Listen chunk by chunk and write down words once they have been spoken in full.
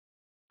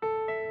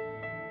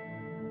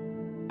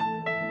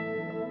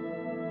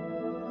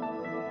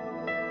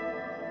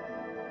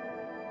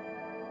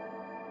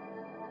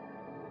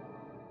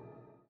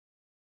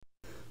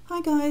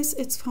Hi guys,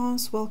 it's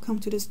France. Welcome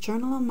to this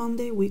journal on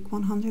Monday, week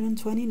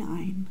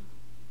 129.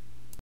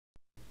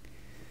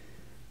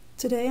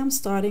 Today I'm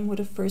starting with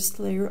the first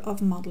layer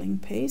of modeling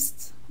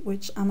paste,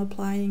 which I'm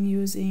applying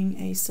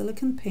using a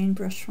silicone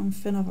paintbrush from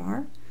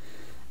Finnavar.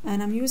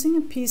 And I'm using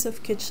a piece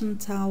of kitchen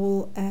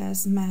towel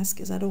as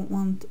mask, as I don't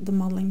want the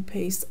modeling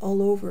paste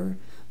all over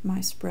my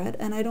spread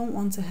and I don't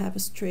want to have a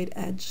straight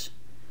edge.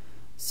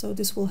 So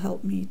this will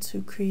help me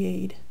to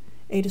create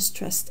a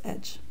distressed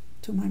edge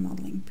to my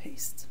modeling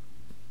paste.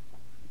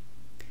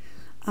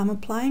 I'm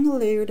applying a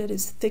layer that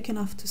is thick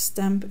enough to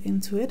stamp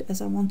into it,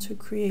 as I want to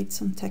create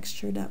some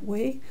texture that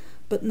way,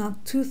 but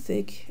not too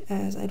thick,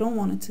 as I don't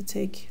want it to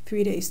take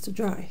 3 days to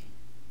dry.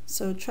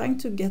 So trying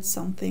to get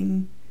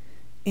something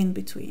in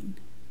between.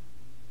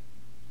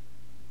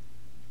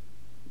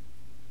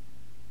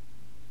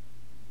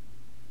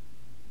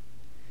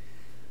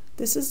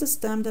 This is the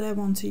stamp that I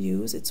want to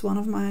use. It's one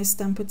of my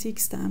Stampotique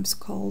stamps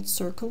called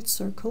Circled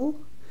Circle.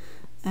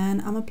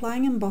 And I'm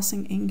applying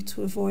embossing ink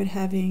to avoid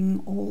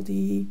having all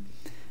the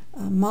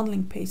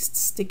modeling paste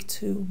stick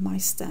to my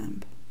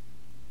stamp.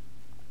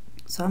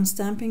 So I'm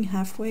stamping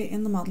halfway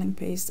in the modeling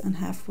paste and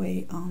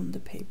halfway on the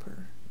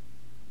paper.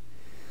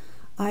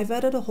 I've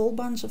added a whole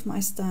bunch of my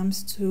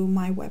stamps to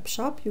my web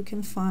shop. You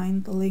can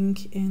find the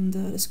link in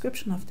the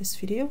description of this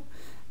video.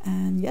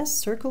 And yes,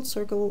 Circled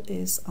Circle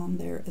is on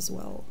there as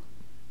well.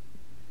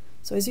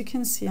 So as you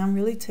can see, I'm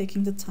really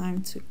taking the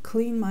time to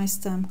clean my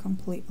stamp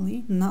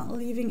completely, not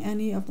leaving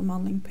any of the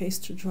modeling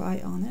paste to dry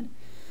on it,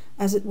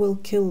 as it will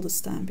kill the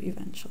stamp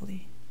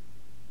eventually.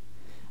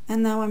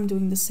 And now I'm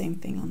doing the same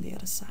thing on the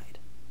other side.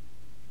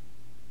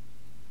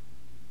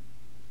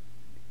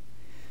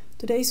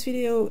 Today's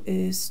video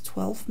is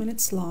 12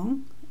 minutes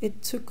long.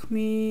 It took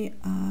me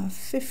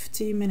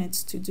 50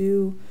 minutes to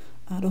do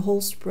the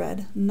whole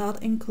spread,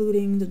 not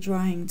including the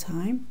drying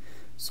time.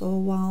 So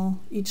while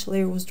each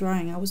layer was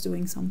drying, I was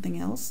doing something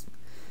else.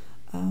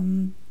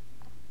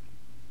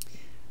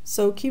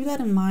 So keep that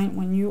in mind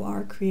when you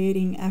are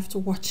creating after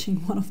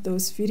watching one of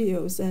those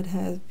videos that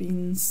have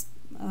been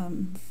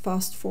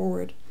fast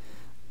forward.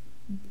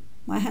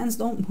 My hands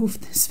don't move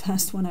this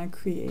fast when I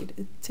create.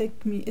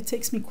 It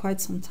takes me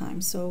quite some time,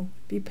 so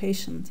be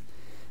patient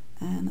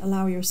and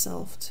allow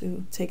yourself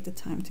to take the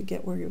time to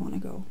get where you want to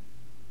go.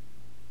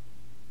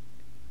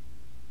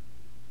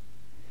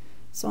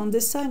 So on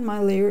this side my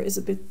layer is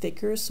a bit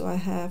thicker, so I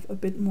have a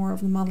bit more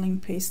of the modeling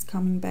paste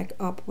coming back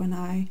up when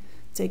I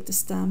take the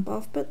stamp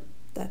off, but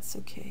that's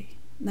okay.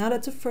 Now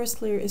that the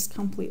first layer is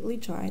completely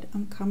dried,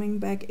 I'm coming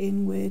back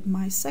in with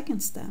my second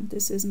stamp.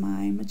 This is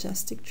my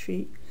Majestic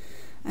Tree,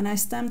 and I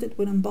stamped it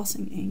with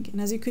embossing ink. And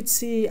as you could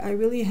see, I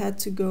really had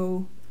to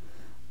go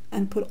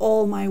and put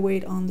all my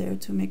weight on there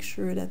to make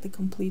sure that the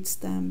complete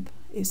stamp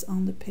is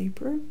on the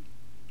paper.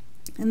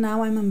 And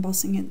now I'm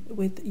embossing it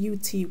with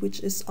UT, which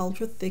is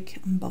ultra thick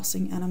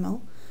embossing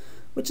enamel,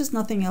 which is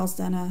nothing else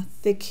than a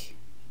thick,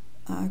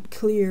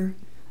 clear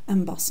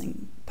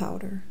embossing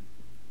powder.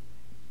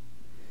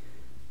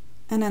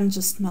 And then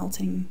just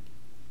melting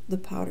the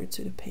powder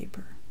to the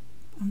paper.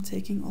 I'm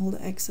taking all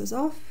the excess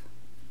off.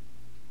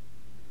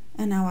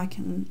 And now I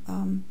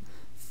can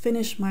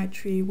finish my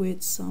tree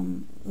with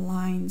some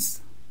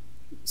lines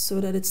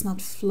so that it's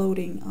not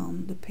floating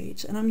on the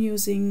page. And I'm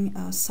using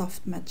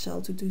soft matte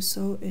gel to do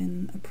so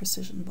in a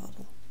precision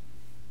bottle.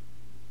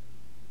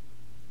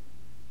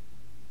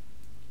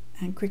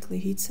 And quickly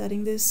heat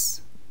setting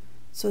this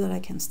so that I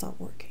can start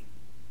working.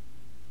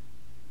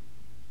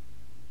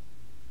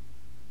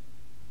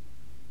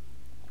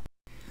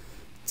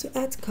 To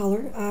add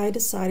color, I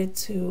decided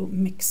to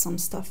mix some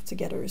stuff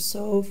together.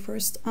 So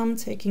first I'm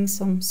taking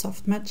some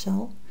soft matte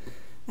gel,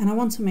 and I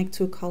want to make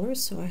 2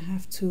 colors, so I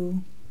have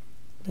 2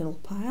 little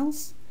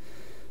piles.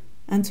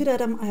 And to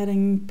that I'm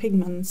adding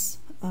pigments,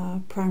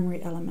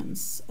 primary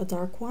elements, a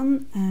dark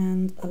one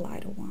and a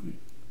lighter one.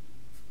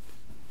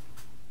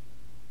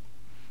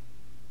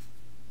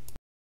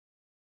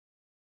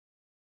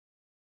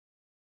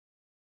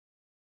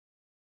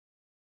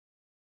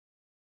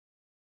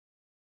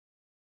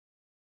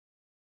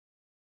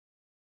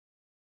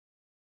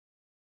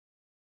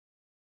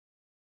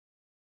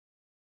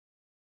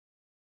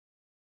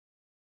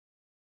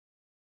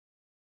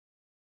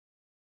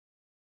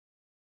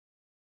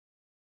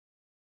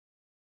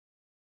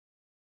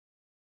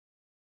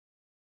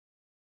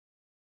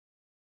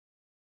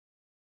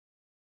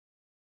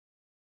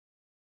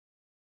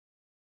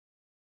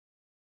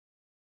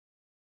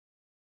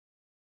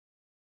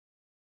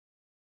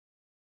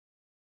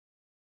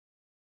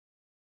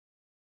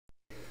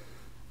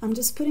 I'm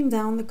just putting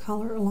down the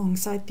color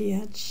alongside the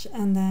edge,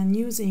 and then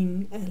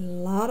using a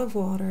lot of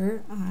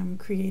water, I'm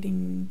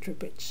creating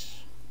drippage.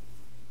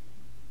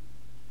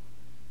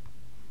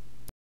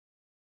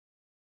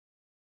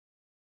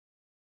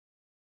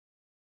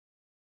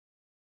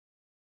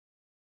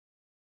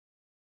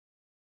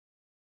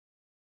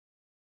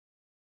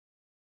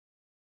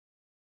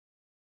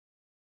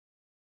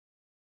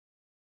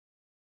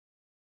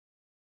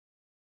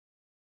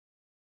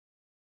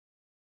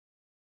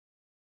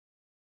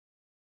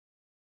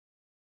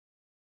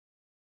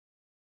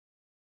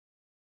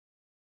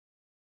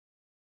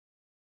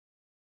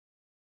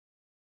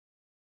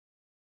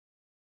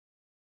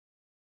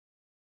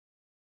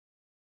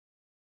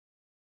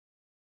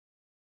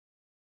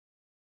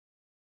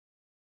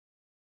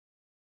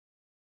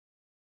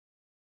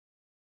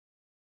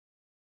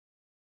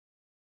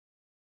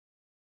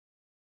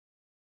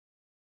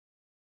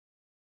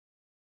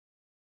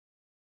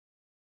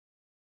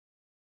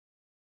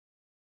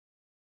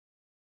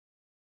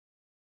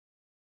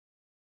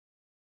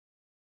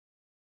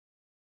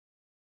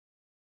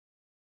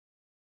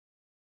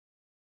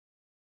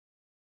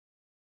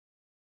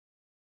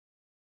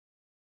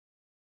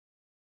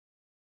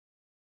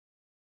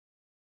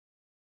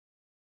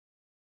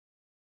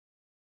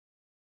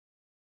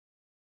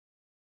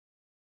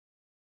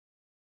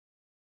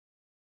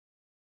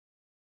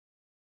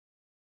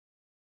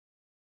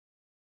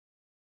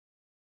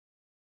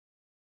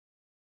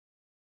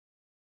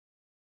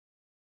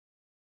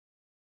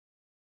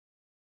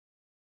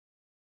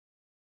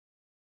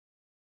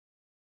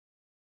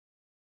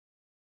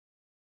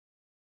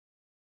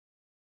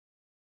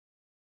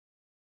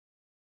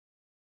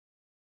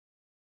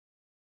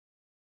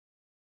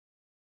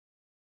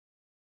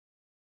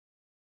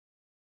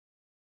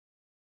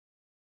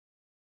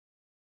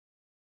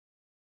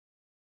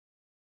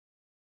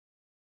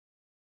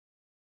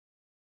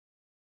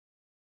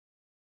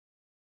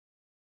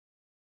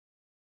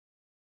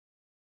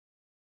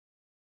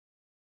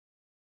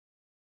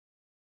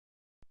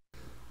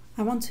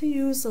 I want to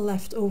use the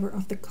leftover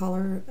of the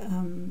color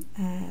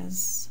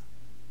as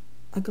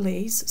a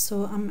glaze,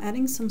 so I'm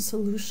adding some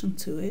solution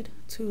to it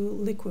to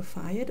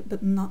liquefy it,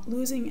 but not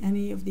losing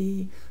any of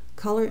the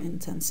color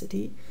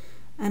intensity.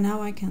 And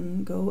now I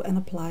can go and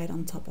apply it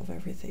on top of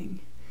everything.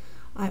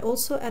 I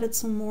also added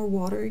some more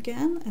water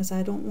again, as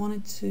I don't want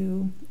it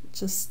to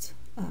just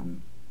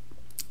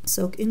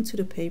soak into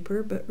the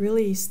paper, but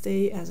really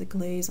stay as a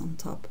glaze on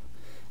top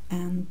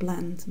and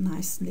blend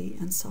nicely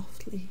and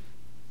softly.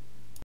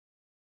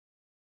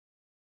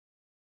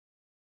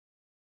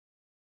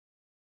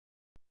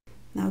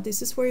 Now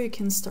this is where you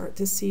can start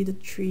to see the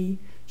tree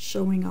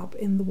showing up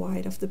in the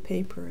white of the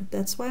paper.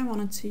 That's why I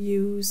wanted to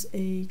use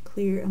a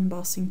clear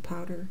embossing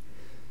powder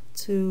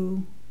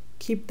to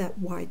keep that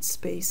white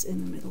space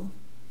in the middle.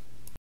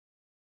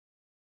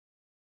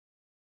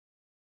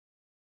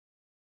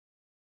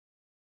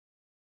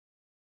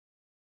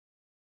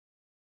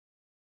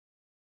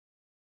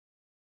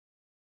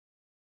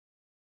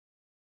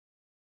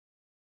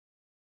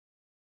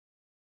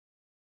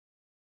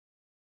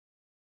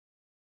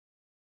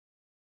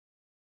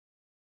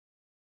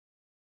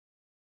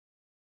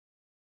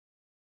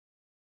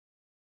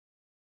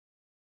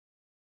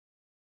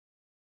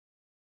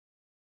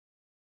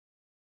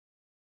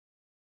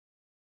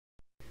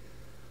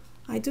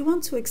 I do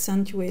want to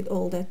accentuate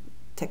all that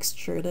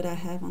texture that I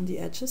have on the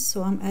edges,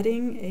 so I'm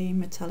adding a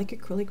metallic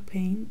acrylic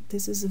paint.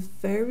 This is a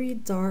very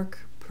dark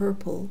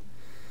purple,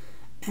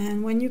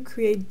 and when you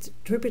create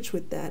drippage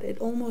with that, it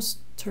almost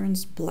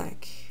turns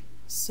black.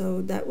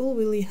 So that will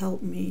really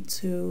help me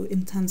to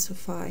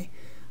intensify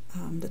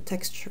the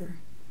texture.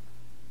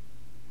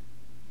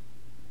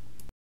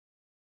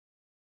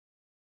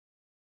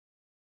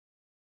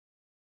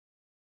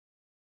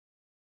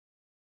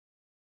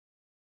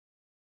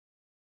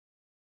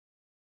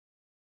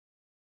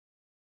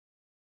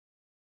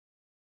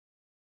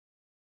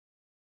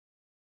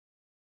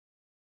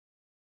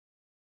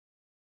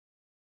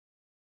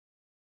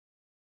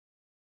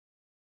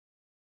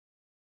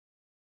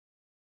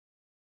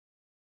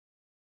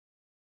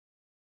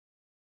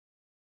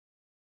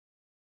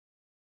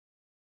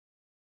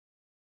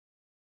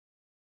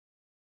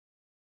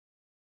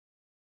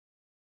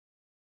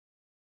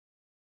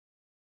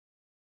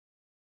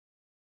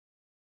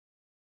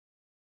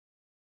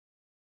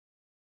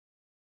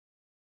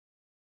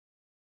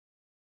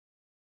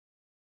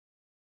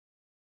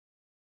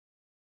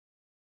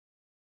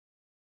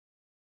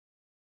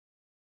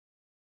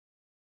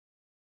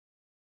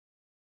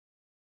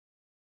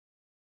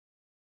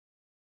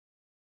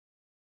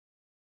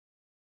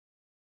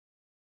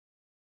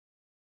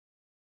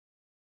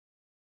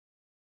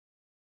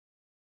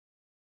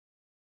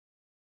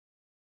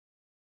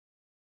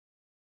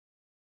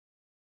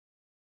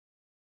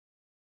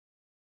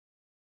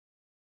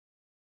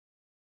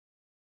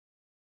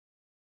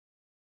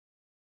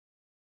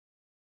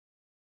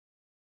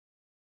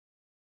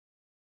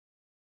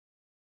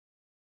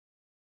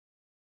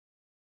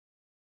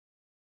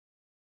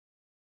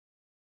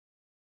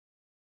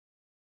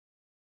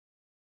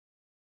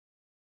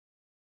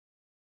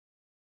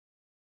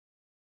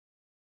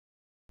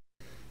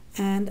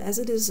 And as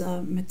it is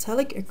a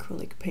metallic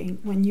acrylic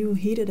paint, when you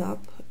heat it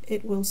up,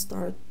 it will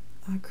start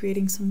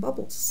creating some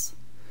bubbles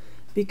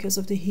because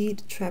of the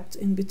heat trapped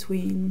in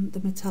between the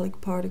metallic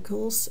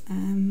particles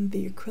and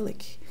the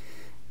acrylic.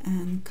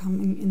 And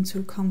coming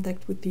into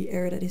contact with the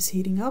air that is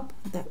heating up,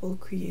 that will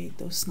create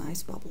those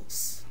nice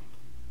bubbles.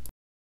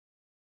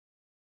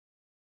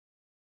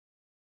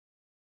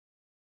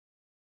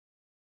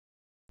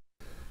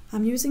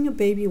 I'm using a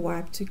baby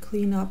wipe to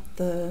clean up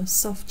the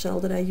soft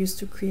gel that I used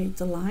to create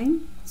the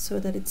line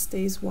so that it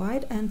stays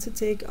white, and to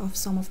take off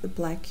some of the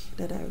black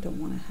that I don't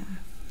want to have.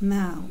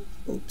 Now,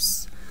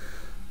 oops,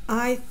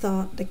 I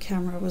thought the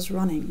camera was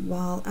running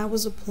while I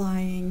was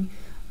applying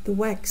the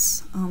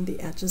wax on the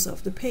edges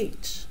of the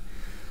page.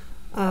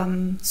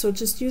 So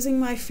just using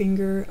my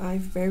finger, I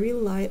very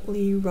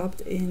lightly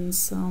rubbed in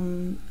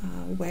some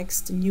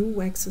wax, the new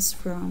waxes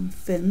from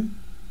Finn.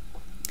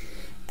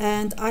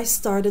 And I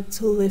started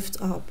to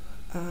lift up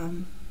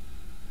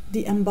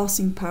the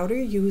embossing powder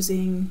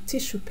using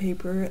tissue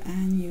paper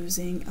and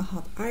using a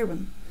hot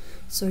iron.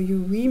 So you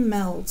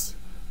remelt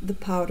the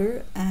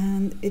powder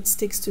and it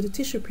sticks to the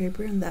tissue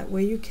paper, and that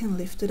way you can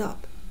lift it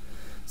up.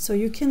 So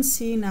you can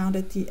see now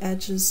that the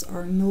edges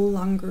are no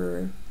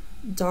longer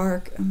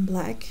dark and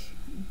black.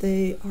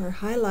 They are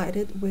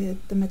highlighted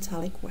with the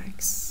metallic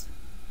wax.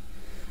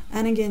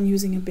 And again,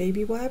 using a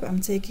baby wipe,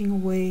 I'm taking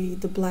away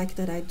the black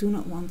that I do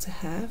not want to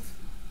have,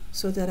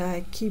 so that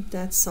I keep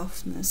that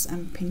softness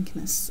and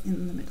pinkness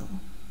in the middle.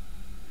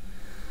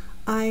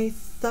 I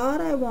thought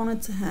I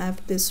wanted to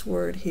have this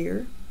word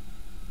here.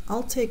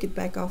 I'll take it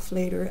back off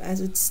later as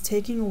it's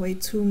taking away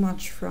too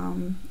much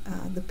from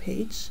the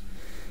page.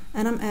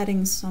 And I'm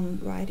adding some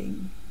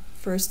writing,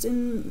 first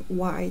in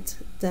white,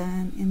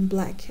 then in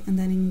black, and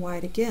then in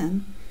white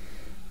again,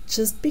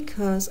 just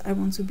because I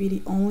want to be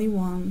the only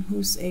one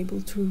who's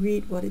able to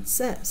read what it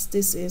says.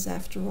 This is,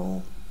 after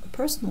all,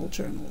 personal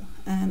journal,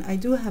 and I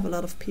do have a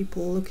lot of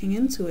people looking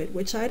into it,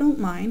 which I don't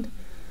mind,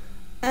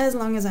 as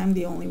long as I'm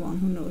the only one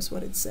who knows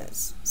what it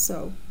says.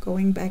 So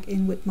going back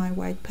in with my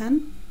white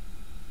pen,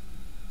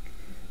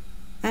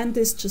 and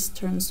this just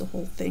turns the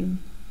whole thing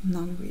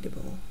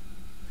non-readable.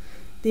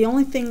 The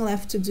only thing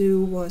left to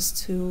do was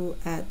to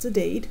add the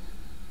date,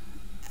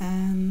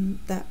 and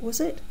that was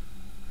it.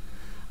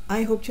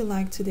 I hope you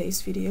liked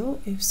today's video.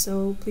 If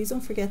so, please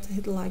don't forget to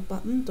hit the like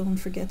button. Don't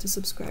forget to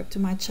subscribe to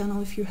my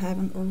channel if you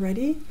haven't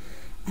already.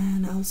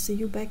 And I'll see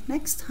you back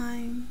next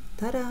time.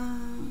 Ta-da!